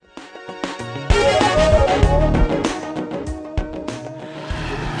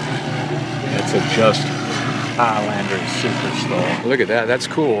It's a Just Highlander Super Stall. Look at that. That's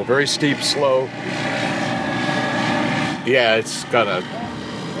cool. Very steep, slow. Yeah, it's got a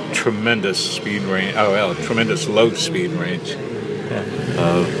tremendous speed range. Oh, well, tremendous low speed range.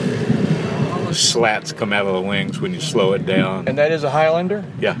 Slats come out of the wings when you slow it down. And that is a Highlander?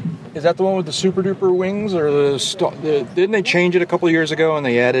 Yeah. Is that the one with the super duper wings, or didn't they change it a couple of years ago and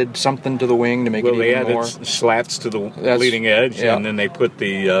they added something to the wing to make it even more? Well, they added slats to the leading edge, and then they put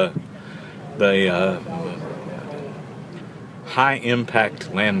the high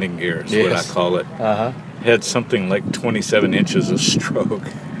impact landing gear is what I call it. Had something like 27 inches of stroke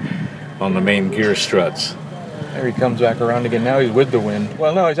on the main gear struts. There he comes back around again. Now he's with the wind.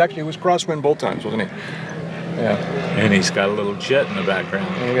 Well, no, he was crosswind both times, wasn't he? Yeah. And he's got a little jet in the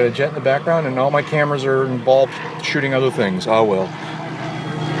background. And we got a jet in the background, and all my cameras are involved shooting other things. Oh, well.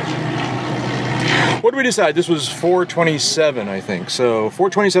 What did we decide? This was 427, I think. So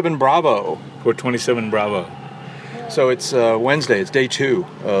 427 Bravo. 427 Bravo. So it's Wednesday. It's day 2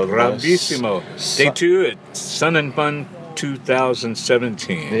 of Bravissimo. Day 2 at Sun and Fun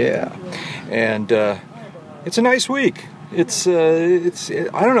 2017. Yeah, and it's a nice week. It's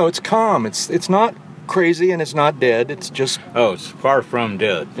I don't know. It's calm. It's not crazy and it's not dead. It's just it's far from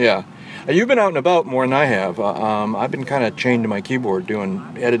dead. Yeah. You've been out and about more than I have. I've been kind of chained to my keyboard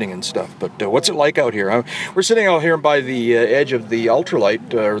doing editing and stuff. But what's it like out here? We're sitting out here by the edge of the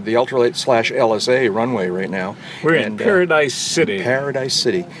ultralight, or the ultralight/LSA runway right now. We're in Paradise City. Paradise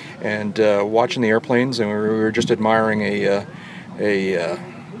City, and watching the airplanes, and we were just admiring a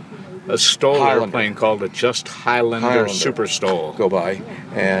Stoll airplane called a Just Highlander Super Stoll go by,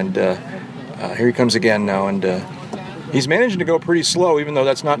 and here he comes again now, and he's managing to go pretty slow, even though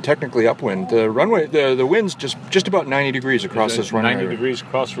that's not technically upwind. The runway, the wind's just about 90 degrees across this runway. 90 degrees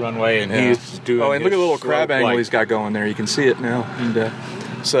across the runway, and he's doing. Oh, and look at the little crab angle he's got going there. You can see it now, and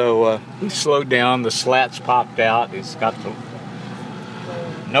so he slowed down. The slats popped out. He's got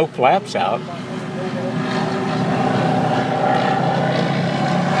no flaps out.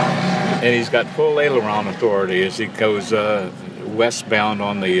 And he's got full aileron authority as he goes westbound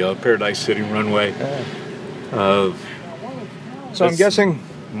on the Paradise City runway. So I'm guessing...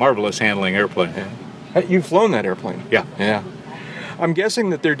 Marvelous handling airplane. You've flown that airplane? Yeah. Yeah. I'm guessing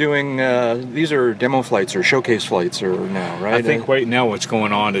that they're doing... these are demo flights or showcase flights now, right? I think right now what's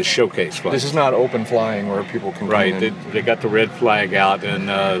going on is showcase flights. This is not open flying where people can come in. They got the red flag out, and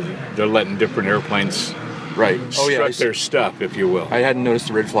they're letting different airplanes... strut their stuff, if you will. I hadn't noticed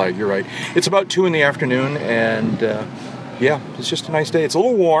the red flag. You're right. It's about 2 in the afternoon, and it's just a nice day. It's a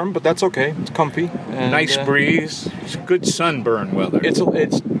little warm, but that's okay. It's comfy. And, nice breeze. It's good sunburn weather. It's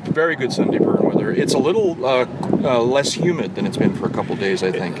very good sunburn weather. It's a little less humid than it's been for a couple of days,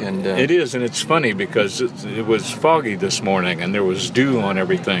 I think. And it is, and it's funny because it was foggy this morning, and there was dew on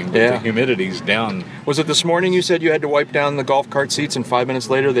everything. But the humidity's down. Was it this morning you said you had to wipe down the golf cart seats, and 5 minutes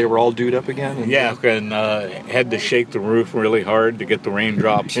later they were all dewed up again? And had to shake the roof really hard to get the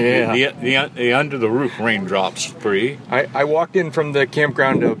raindrops. The under the roof raindrops free. I walked in from the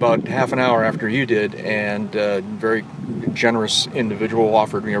campground about half an hour after you did, and a very generous individual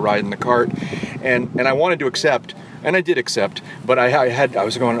offered me a ride in the cart, and I wanted to accept, and I did accept, but I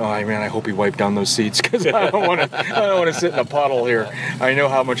was going, oh man, I hope he wiped down those seats, because I don't want to sit in a puddle here. I know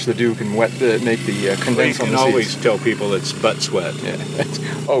how much the dew can make the condense on the seats. You can always tell people it's butt sweat.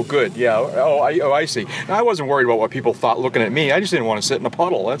 Oh, good, yeah. I see. I wasn't worried about what people thought looking at me. I just didn't want to sit in a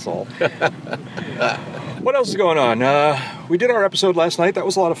puddle. That's all. What else is going on? We did our episode last night. That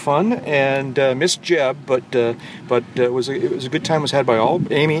was a lot of fun, and missed Jeb, but it was a good time was had by all.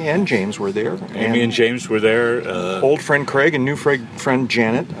 Amy and James were there. Amy and James were there. Old friend Craig and new friend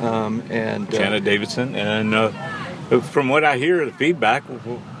Janet, and Janet Davidson. And from what I hear, the feedback,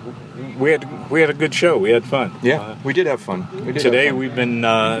 we had a good show. We had fun. Yeah, we did have fun. Today we've been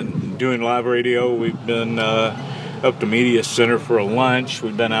doing live radio. We've been up to Media Center for a lunch.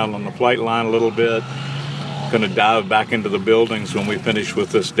 We've been out on the flight line a little bit. Going to dive back into the buildings when we finish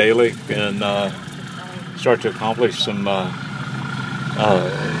with this daily and start to accomplish some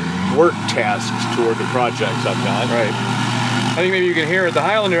work tasks toward the projects I've got. Right. I think maybe you can hear it. The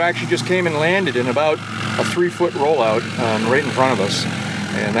Highlander actually just came and landed in about a 3-foot rollout right in front of us,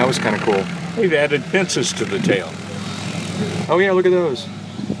 and that was kind of cool. We've added pincers to the tail. Oh yeah, look at those.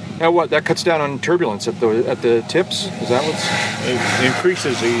 Now what? That cuts down on turbulence at the tips. Is that what's? It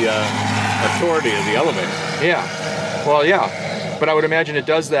increases the authority of the elevator. Yeah. Well, yeah. But I would imagine it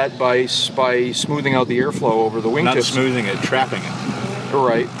does that by smoothing out the airflow over the wingtips. Not smoothing it, trapping it.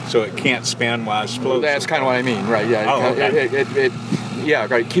 Right. So it can't span-wise flow. That's kind of what I mean, right? Yeah.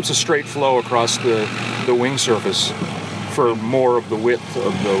 Okay. It keeps a straight flow across the wing surface for more of the width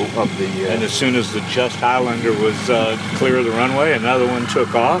of the. And as soon as the Just Highlander was clear of the runway, another one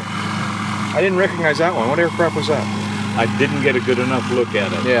took off. I didn't recognize that one. What aircraft was that? I didn't get a good enough look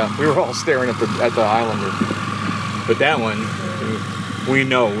at it. Yeah, we were all staring at the Highlander. But that one, we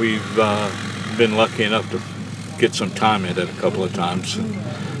know we've been lucky enough to get some time in it a couple of times.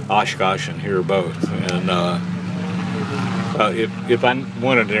 Oshkosh and here both. And if I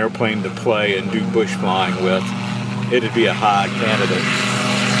wanted an airplane to play and do bush flying with, it'd be a high candidate.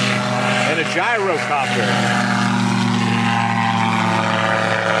 And a gyrocopter.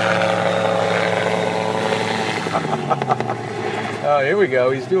 Here we go.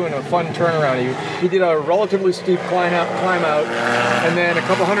 He's doing a fun turnaround. He did a relatively steep climb out, and then a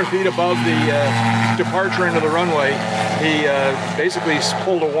couple hundred feet above the departure into the runway, he basically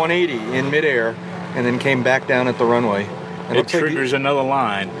pulled a 180 in midair, and then came back down at the runway. And it triggers another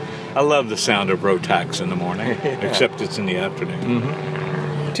line. I love the sound of Rotax in the morning, except it's in the afternoon.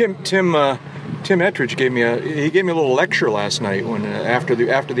 Mm-hmm. Tim Ettridge gave me a little lecture last night when after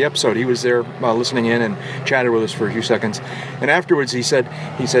the episode. He was there listening in and chatted with us for a few seconds, and afterwards he said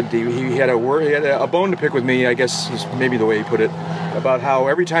he had a bone to pick with me, I guess is maybe the way he put it, about how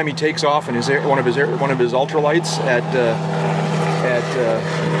every time he takes off in one of his ultralights at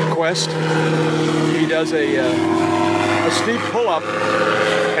Quest, he does a steep pull-up,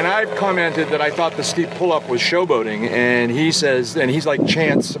 and I've commented that I thought the steep pull-up was showboating, and he says, and he's like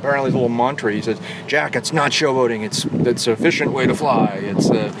chants, apparently his little mantra, he says, Jack, it's not showboating, it's an efficient way to fly, it's,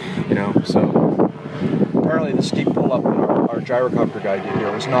 so apparently the steep pull-up that our gyrocopter guy did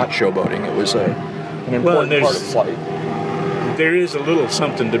here was not showboating, it was an important part of flight. There is a little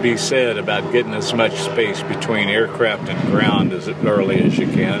something to be said about getting as much space between aircraft and ground as early as you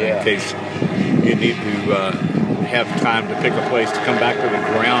can, in case you need to have time to pick a place to come back to the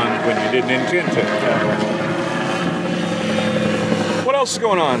ground when you didn't intend to. What else is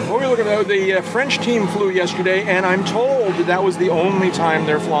going on? What are we looking at? The French team flew yesterday, and I'm told that was the only time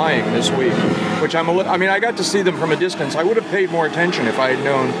they're flying this week, which I got to see them from a distance. I would have paid more attention if I had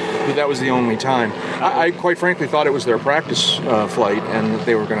known that was the only time. I quite frankly thought it was their practice flight and that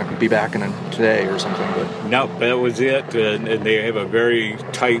they were going to be back in today or something. But nope, that was it. And they have a very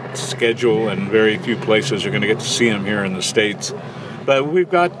tight schedule, and very few places are going to get to see them here in the States. But we've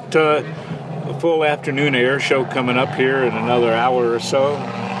got a full afternoon air show coming up here in another hour or so,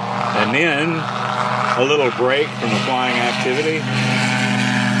 and then a little break from the flying activity.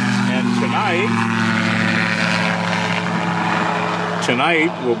 And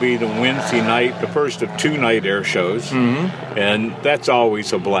tonight will be the Wednesday night, the first of 2 night air shows, and that's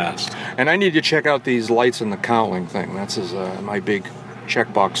always a blast. And I need to check out these lights and the cowling thing. That's my big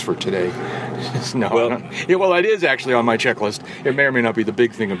checkbox for today. Well, it is actually on my checklist. It may or may not be the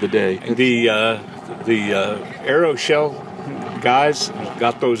big thing of the day. The Aeroshell guys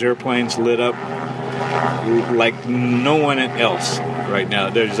got those airplanes lit up like no one else right now.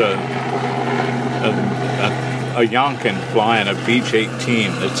 There's a Yonkin flying a Beech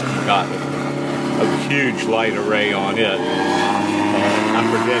 18 that's got a huge light array on it. I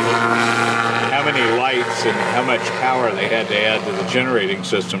forget how many lights and how much power they had to add to the generating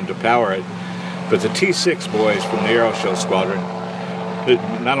system to power it. But the T6 boys from the Aeroshell Squadron,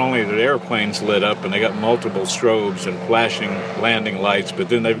 not only are the airplanes lit up and they got multiple strobes and flashing landing lights, but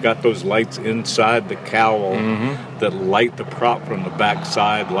then they've got those lights inside the cowl that light the prop from the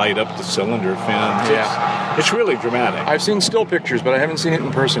backside, light up the cylinder fins. It's really dramatic. I've seen still pictures, but I haven't seen it in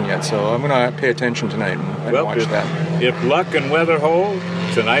person yet, so I'm going to pay attention tonight and watch that. If luck and weather hold,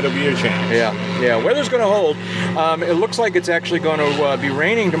 tonight will be your chance. Yeah, weather's going to hold. It looks like it's actually going to be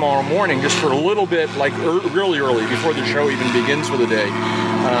raining tomorrow morning, just for a little bit, like really early, before the show even begins for the day.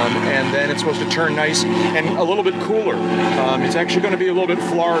 And then it's supposed to turn nice and a little bit cooler. It's actually going to be a little bit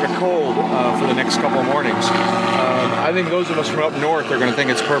Florida cold for the next couple of mornings. I think those of us from up north are going to think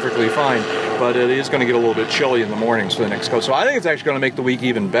it's perfectly fine, but it is going to get a little bit chilly in the mornings for the next couple. So I think it's actually going to make the week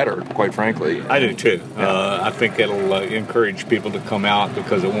even better, quite frankly. I do too. I think it'll encourage people to come out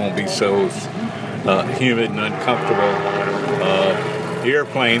because it won't be so humid and uncomfortable. The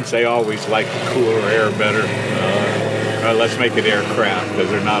airplanes, they always like the cooler air better. Let's make it aircraft because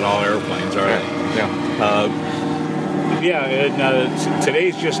they're not all airplanes, all right? Yeah.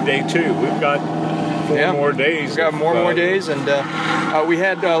 Today's just day 2. We've got 4 more days. We've got more days, and We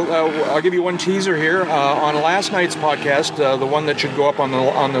had, I'll give you one teaser here. On last night's podcast, the one that should go up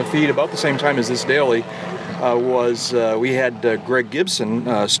on the feed about the same time as this daily, we had Greg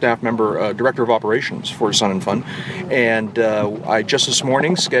Gibson, staff member, director of operations for Sun and Fun, and I just this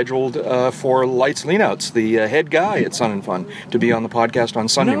morning scheduled for Lights Leanouts, the head guy at Sun and Fun, to be on the podcast on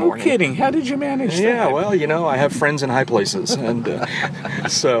Sunday morning. No kidding. How did you manage that? Yeah, well, I have friends in high places, and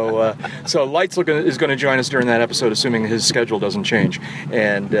so Lights is going to join us during that episode, assuming his schedule doesn't change,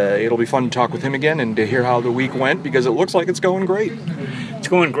 and it'll be fun to talk with him again and to hear how the week went, because it looks like it's going great. It's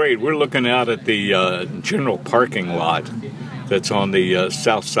going great. We're looking out at the general parking lot that's on the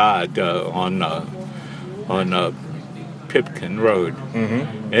south side on Pipkin Road,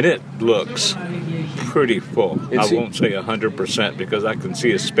 and it looks pretty full. I won't say 100% because I can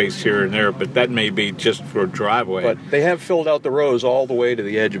see a space here and there, but that may be just for driveway. But they have filled out the rows all the way to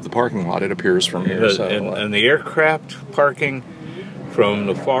the edge of the parking lot, it appears from here. And the aircraft parking from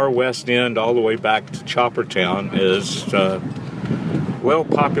the far west end all the way back to Choppertown is well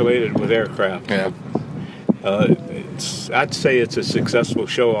populated with aircraft. Yeah. I'd say it's a successful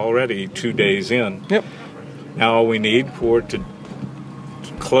show already 2 days in. Yep. Now all we need for it to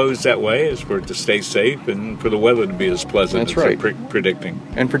close that way is for it to stay safe and for the weather to be as pleasant as they're predicting.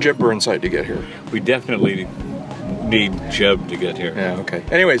 And for Jeb Burnside to get here. We definitely need Jeb to get here. Yeah, okay.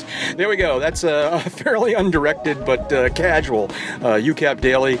 Anyways, there we go. That's a fairly undirected but casual UCAP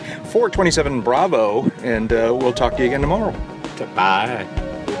Daily 427 Bravo, and we'll talk to you again tomorrow. Bye.